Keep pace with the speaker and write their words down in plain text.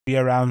be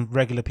around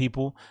regular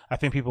people. I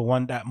think people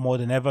want that more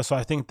than ever. So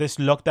I think this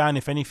lockdown,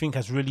 if anything,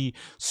 has really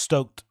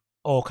stoked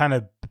or kind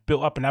of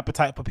built up an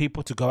appetite for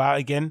people to go out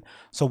again.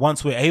 So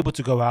once we're able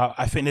to go out,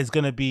 I think there's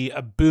going to be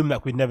a boom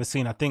like we've never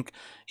seen. I think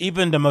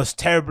even the most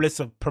terriblest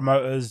of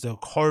promoters, the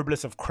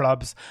horriblest of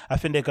clubs, I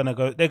think they're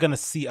going to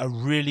see a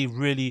really,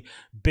 really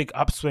big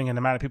upswing in the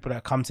amount of people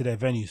that come to their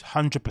venues.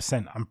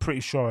 100%. I'm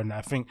pretty sure. And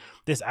I think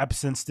this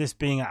absence, this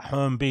being at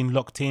home, being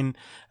locked in,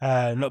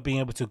 not being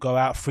able to go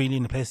out freely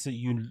in the place that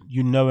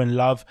you know and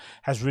love,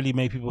 has really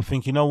made people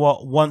think, you know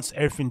what, once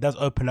everything does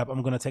open up,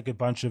 I'm going to take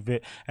advantage of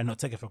it and not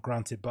take it for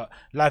granted. But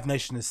Live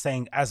Nation is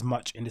saying as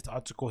much in this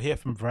article here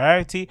from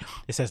Variety.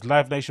 It says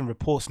Live Nation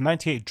reports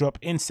 98 drop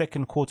in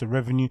second quarter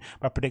revenue,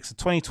 but predicts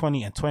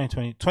 2020 and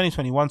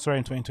 2021 and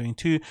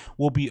 2022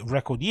 will be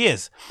record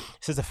years.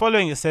 It says the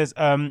following. It says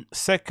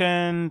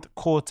second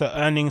quarter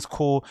earnings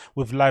call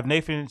with Live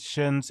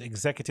Nation's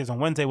executives on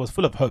Wednesday was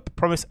full of hope,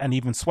 promise, and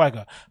even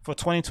swagger for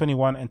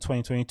 2021 and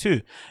 2022.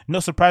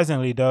 Not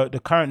surprisingly, though, the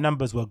current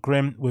numbers were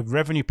grim, with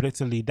revenue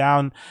predictably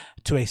down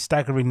to a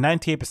staggering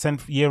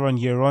 98% year on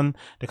year on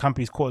the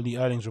company's quarterly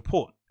earnings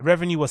report.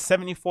 Revenue was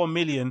 74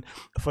 million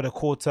for the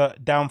quarter,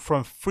 down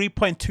from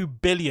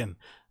 3.2 billion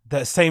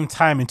the same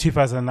time in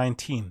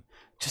 2019.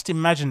 Just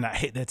imagine that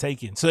hit they're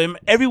taking. So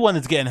everyone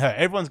is getting hurt.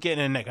 Everyone's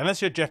getting in the neck.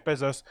 Unless you're Jeff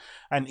Bezos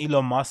and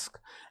Elon Musk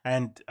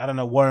and, I don't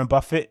know, Warren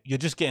Buffett, you're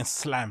just getting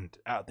slammed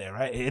out there,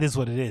 right? It is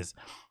what it is.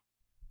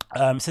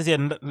 It says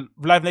here,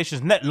 Live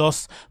Nation's net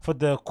loss for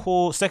the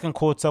second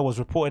quarter was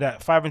reported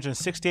at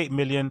 568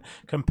 million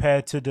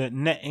compared to the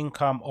net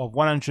income of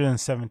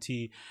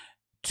 172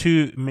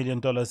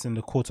 million in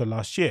the quarter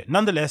last year.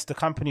 Nonetheless, the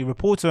company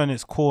reported on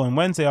its call on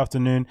Wednesday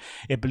afternoon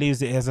it believes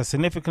it has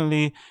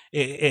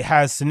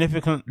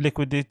significant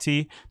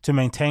liquidity to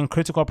maintain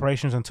critical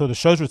operations until the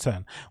show's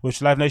return,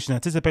 which Live Nation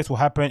anticipates will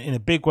happen in a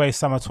big way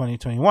summer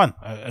 2021.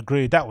 I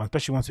agree with that one,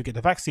 especially once we get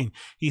the vaccine.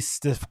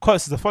 The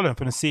quotes is the following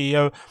from the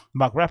CEO,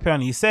 Mark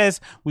Rappion. He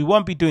says, "We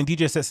won't be doing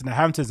DJ sets in the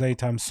Hamptons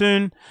anytime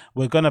soon.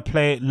 We're going to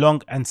play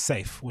long and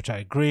safe," which I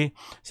agree. It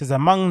says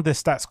among the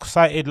stats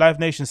cited,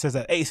 Live Nation says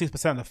that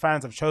 86% of the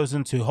fans have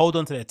chosen to hold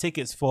on to their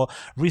tickets for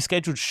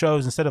rescheduled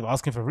shows instead of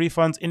asking for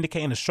refunds,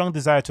 indicating a strong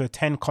desire to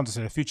attend concerts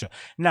in the future.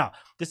 Now,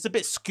 this is a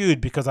bit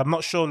skewed because I'm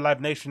not sure Live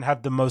Nation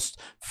have the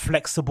most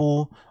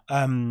flexible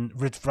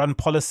run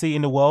policy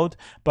in the world.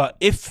 But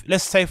if,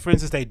 let's say, for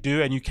instance, they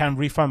do and you can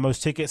refund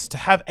most tickets, to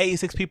have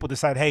 86 people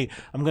decide, hey,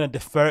 I'm going to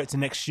defer it to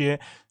next year,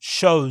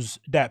 shows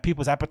that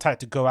people's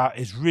appetite to go out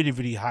is really,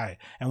 really high.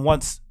 And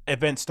once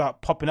events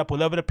start popping up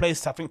all over the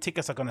place, I think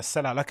tickets are going to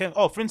sell out. Like,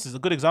 oh, for instance, a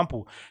good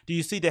example, do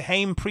you see the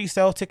Haim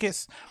pre-sale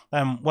tickets?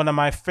 One of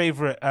my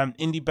favorite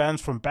indie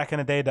bands from back in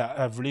the day that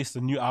have released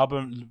a new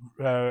album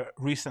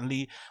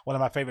recently. One of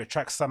my favorite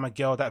tracks, Summer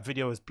Girl. That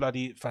video is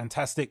bloody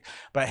fantastic.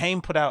 But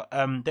Haim put out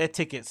their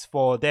tickets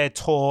for their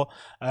tour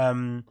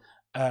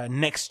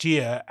next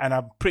year, and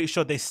I'm pretty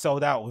sure they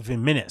sold out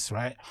within minutes,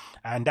 right?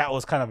 And that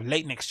was kind of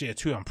late next year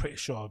too, I'm pretty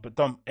sure, but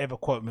don't ever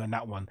quote me on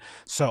that one.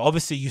 So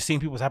obviously you've seen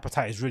people's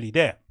appetite is really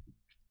there.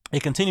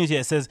 It continues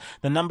here. It says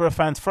the number of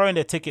fans throwing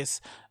their tickets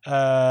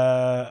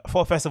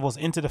for festivals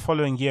into the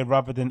following year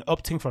rather than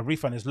opting for a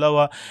refund is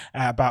lower,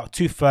 about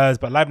 2/3.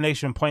 But Live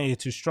Nation pointed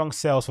to strong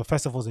sales for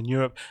festivals in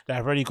Europe that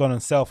have already gone on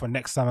sale for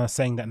next summer,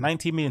 saying that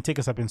 19 million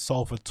tickets have been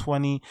sold for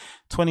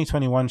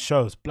 2021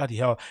 shows. Bloody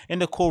hell. In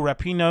the call,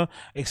 Rapinoe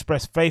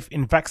expressed faith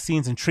in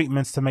vaccines and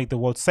treatments to make the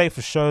world safe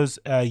for shows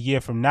a year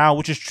from now,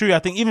 which is true. I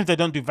think even if they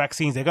don't do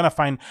vaccines, they're going to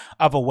find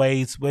other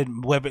ways,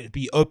 whether it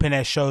be open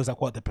air shows like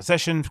what the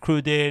Procession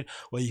crew did,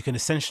 where you can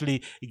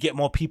essentially get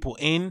more people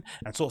in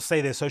and sort of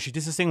say they're social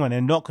distancing when they're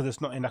not, because it's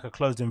not in like a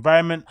closed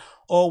environment,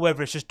 or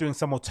whether it's just doing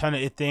some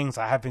alternative things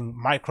like having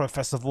micro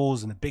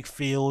festivals in a big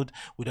field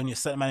with only a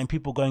certain amount of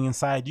people going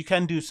inside. You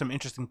can do some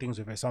interesting things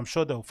with it, so I'm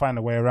sure they'll find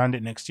a way around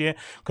it next year,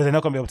 because they're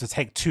not going to be able to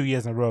take 2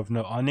 years in a row of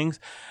no earnings.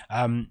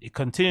 It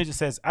continues, it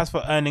says, as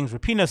for earnings,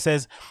 Rapinoe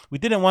says, we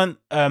didn't want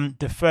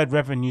deferred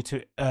revenue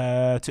to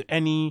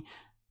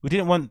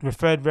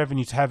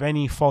have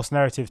any false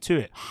narrative to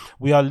it.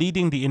 We are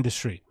leading the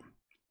industry.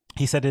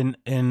 He said in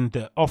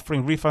the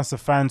offering refunds to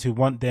fans who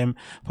want them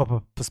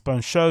for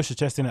postponed shows,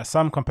 suggesting that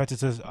some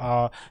competitors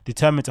are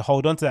determined to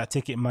hold on to that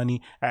ticket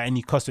money at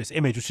any cost to its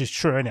image, which is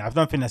true, innit? I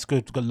don't think that's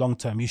good long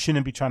term. You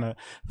shouldn't be trying to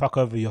fuck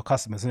over your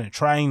customers, innit?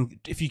 Trying,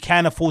 if you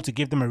can afford to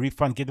give them a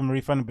refund, give them a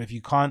refund, but if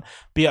you can't,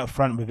 be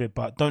upfront with it,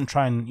 but don't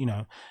try and,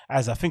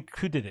 as I think,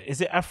 who did it?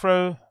 Is it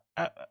Afro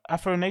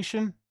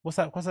Nation? What's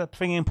that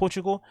thing in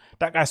Portugal?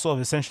 That guy sort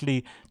of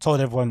essentially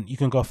told everyone, you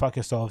can go fuck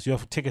yourselves. Your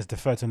tickets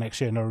deferred to next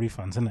year, no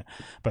refunds, isn't it?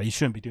 But you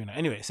shouldn't be doing that.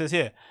 Anyway, it says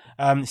here,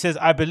 it says,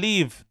 I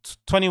believe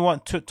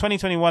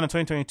 2021 and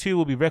 2022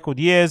 will be record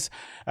years.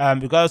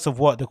 Regardless of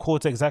what the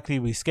quarter exactly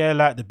we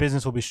scale at, the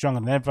business will be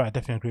stronger than ever. I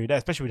definitely agree with that,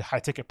 especially with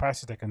high ticket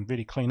prices that can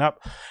really clean up.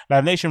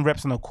 Live Nation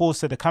reps on the call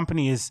said the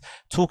company is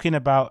talking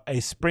about a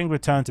spring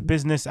return to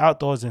business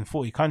outdoors in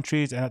 40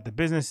 countries, and that the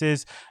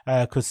businesses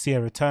could see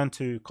a return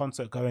to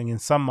concert going in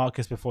some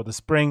markets before before the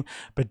spring,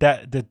 but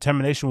that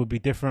determination will be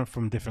different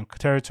from different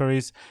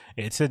territories.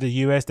 It said the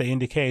US, they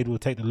indicated, will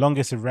take the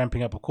longest in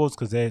ramping up, of course,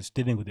 because they're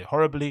dealing with it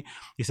horribly.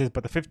 He says,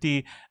 but the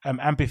 50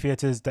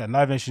 amphitheaters that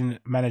Live Nation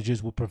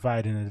manages will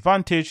provide an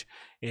advantage.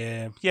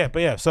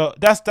 So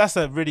that's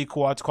a really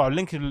cool article. I'll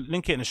link it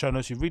in the show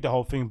notes. You read the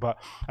whole thing,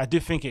 but I do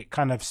think it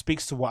kind of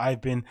speaks to what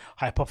I've been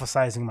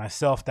hypothesizing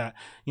myself, that,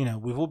 you know,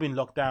 we've all been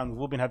locked down,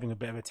 we've all been having a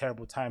bit of a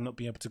terrible time, not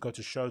being able to go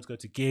to shows, go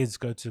to gigs,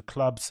 go to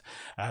clubs.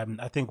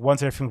 I think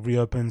once everything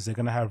reopens, they're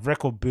going to have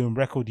record boom,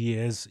 record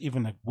years.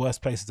 Even the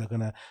worst places are going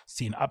to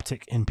see an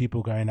uptick in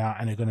people going out,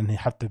 and they're going to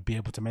have to be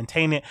able to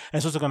maintain it. And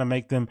it's also going to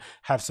make them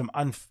have some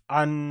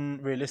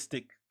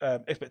unrealistic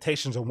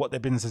expectations on what their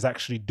business is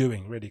actually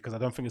doing, really, because I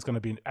don't think it's going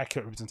to be an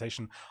accurate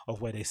representation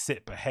of where they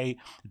sit. But hey,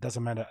 it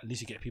doesn't matter. At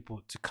least you get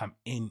people to come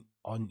in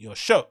on your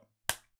show.